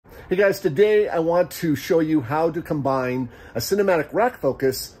Hey guys, today I want to show you how to combine a cinematic rack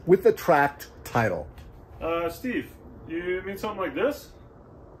focus with the tracked title. Steve, you mean something like this?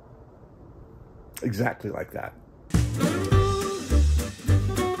 Exactly like that.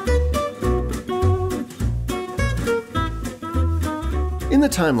 In the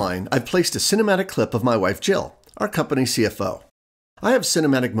timeline, I've placed a cinematic clip of my wife Jill, our company CFO. I have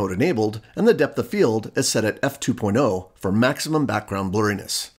cinematic mode enabled and the depth of field is set at f2.0 for maximum background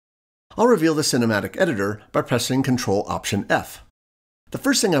blurriness. I'll reveal the cinematic editor by pressing Ctrl-Option-F. The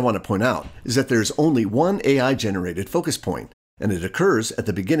first thing I want to point out is that there's only one AI-generated focus point, and it occurs at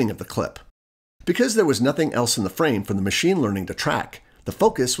the beginning of the clip. Because there was nothing else in the frame for the machine learning to track, the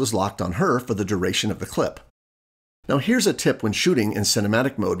focus was locked on her for the duration of the clip. Now here's a tip when shooting in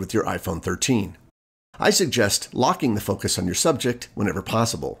cinematic mode with your iPhone 13. I suggest locking the focus on your subject whenever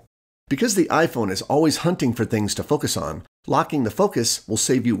possible. Because the iPhone is always hunting for things to focus on, locking the focus will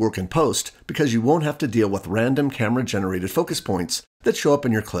save you work in post because you won't have to deal with random camera-generated focus points that show up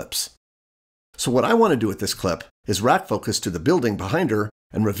in your clips. So what I want to do with this clip is rack focus to the building behind her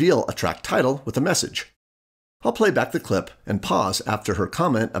and reveal a track title with a message. I'll play back the clip and pause after her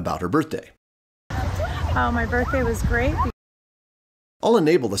comment about her birthday. My birthday was great. I'll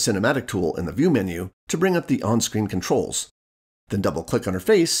enable the cinematic tool in the View menu to bring up the on-screen controls. Then double-click on her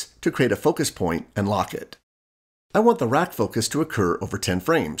face to create a focus point and lock it. I want the rack focus to occur over 10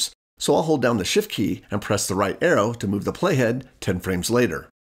 frames, so I'll hold down the Shift key and press the right arrow to move the playhead 10 frames later.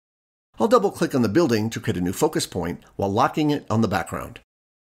 I'll double-click on the building to create a new focus point while locking it on the background.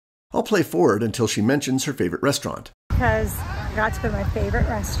 I'll play forward until she mentions her favorite restaurant. Because I got to go to my favorite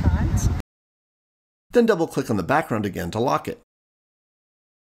restaurant. Then double-click on the background again to lock it.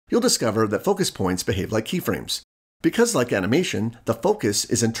 You'll discover that focus points behave like keyframes. Because like animation, the focus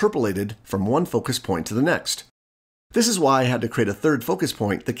is interpolated from one focus point to the next. This is why I had to create a third focus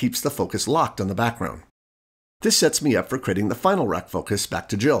point that keeps the focus locked on the background. This sets me up for creating the final rack focus back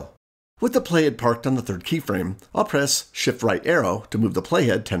to Jill. With the playhead parked on the third keyframe, I'll press Shift right arrow to move the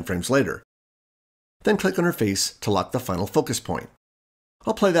playhead 10 frames later. Then click on her face to lock the final focus point.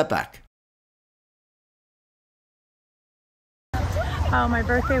 I'll play that back. My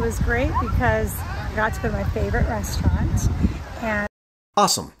birthday was great because I got to go to my favorite restaurant.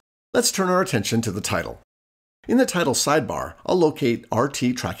 Awesome. Let's turn our attention to the title. In the title sidebar, I'll locate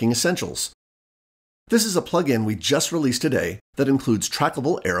RT Tracking Essentials. This is a plugin we just released today that includes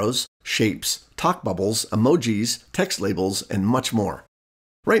trackable arrows, shapes, talk bubbles, emojis, text labels, and much more.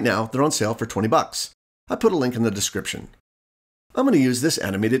 Right now, they're on sale for $20. I put a link in the description. I'm going to use this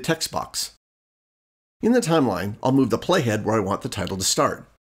animated text box. In the timeline, I'll move the playhead where I want the title to start,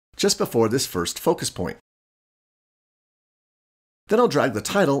 just before this first focus point. Then I'll drag the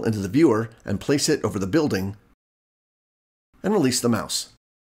title into the viewer and place it over the building and release the mouse.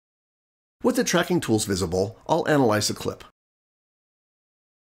 With the tracking tools visible, I'll analyze the clip.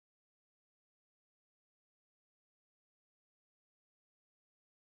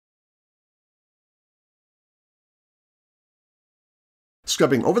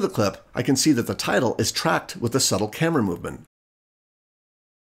 Scrubbing over the clip, I can see that the title is tracked with a subtle camera movement.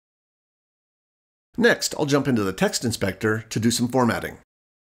 Next, I'll jump into the text inspector to do some formatting.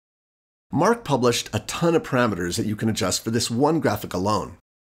 Mark published a ton of parameters that you can adjust for this one graphic alone.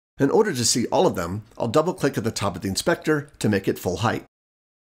 In order to see all of them, I'll double-click at the top of the inspector to make it full height.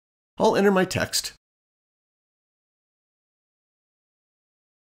 I'll enter my text,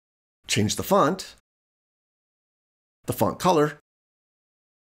 change the font color,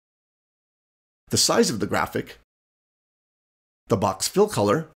 the size of the graphic, the box fill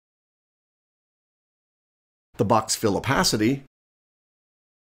color, the box fill opacity,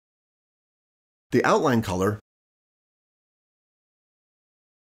 the outline color,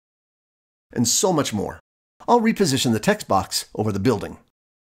 and so much more. I'll reposition the text box over the building.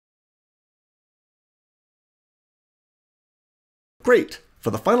 Great!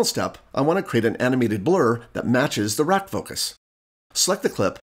 For the final step, I want to create an animated blur that matches the rack focus. Select the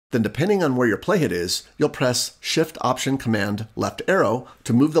clip, then depending on where your playhead is, you'll press Shift-Option-Command-Left arrow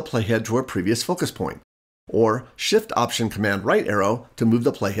to move the playhead to a previous focus point, or Shift-Option-Command-Right arrow to move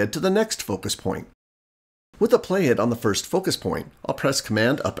the playhead to the next focus point. With the playhead on the first focus point, I'll press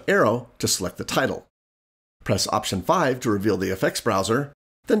Command-Up arrow to select the title. Press Option 5 to reveal the effects browser,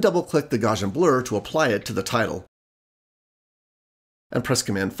 then double-click the Gaussian blur to apply it to the title, and press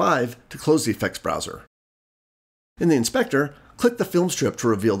Command 5 to close the effects browser. In the inspector, click the film strip to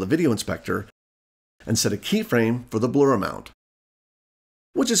reveal the video inspector and set a keyframe for the blur amount,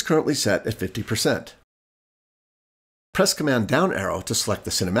 which is currently set at 50%. Press Command down arrow to select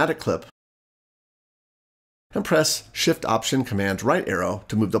the cinematic clip and press Shift-Option-Command right arrow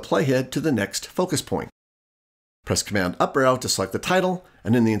to move the playhead to the next focus point. Press Command up arrow to select the title,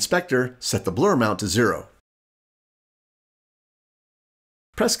 and in the inspector, set the blur amount to 0.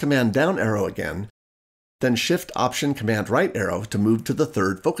 Press Command down arrow again, then Shift-Option-Command right arrow to move to the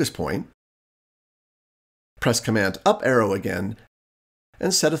third focus point. Press Command up arrow again,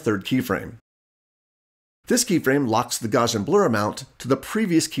 and set a third keyframe. This keyframe locks the Gaussian blur amount to the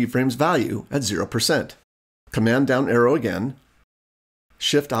previous keyframe's value at 0%. Command down arrow again,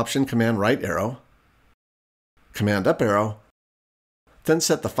 Shift-Option-Command right arrow, Command up arrow, then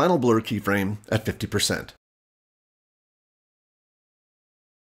set the final blur keyframe at 50%.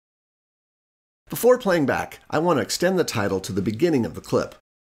 Before playing back, I want to extend the title to the beginning of the clip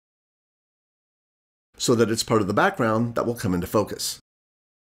so that it's part of the background that will come into focus.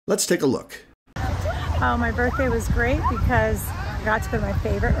 Let's take a look. Oh, my birthday was great because I got to go to my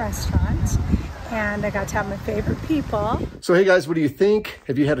favorite restaurant and I got to have my favorite people. So hey guys, what do you think?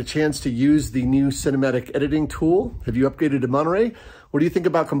 Have you had a chance to use the new cinematic editing tool? Have you upgraded to Monterey? What do you think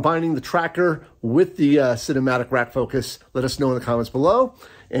about combining the tracker with the cinematic rack focus? Let us know in the comments below.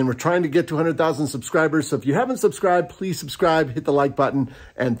 And we're trying to get to 100,000 subscribers. So if you haven't subscribed, please subscribe, hit the like button,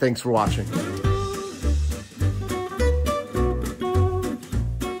 and thanks for watching.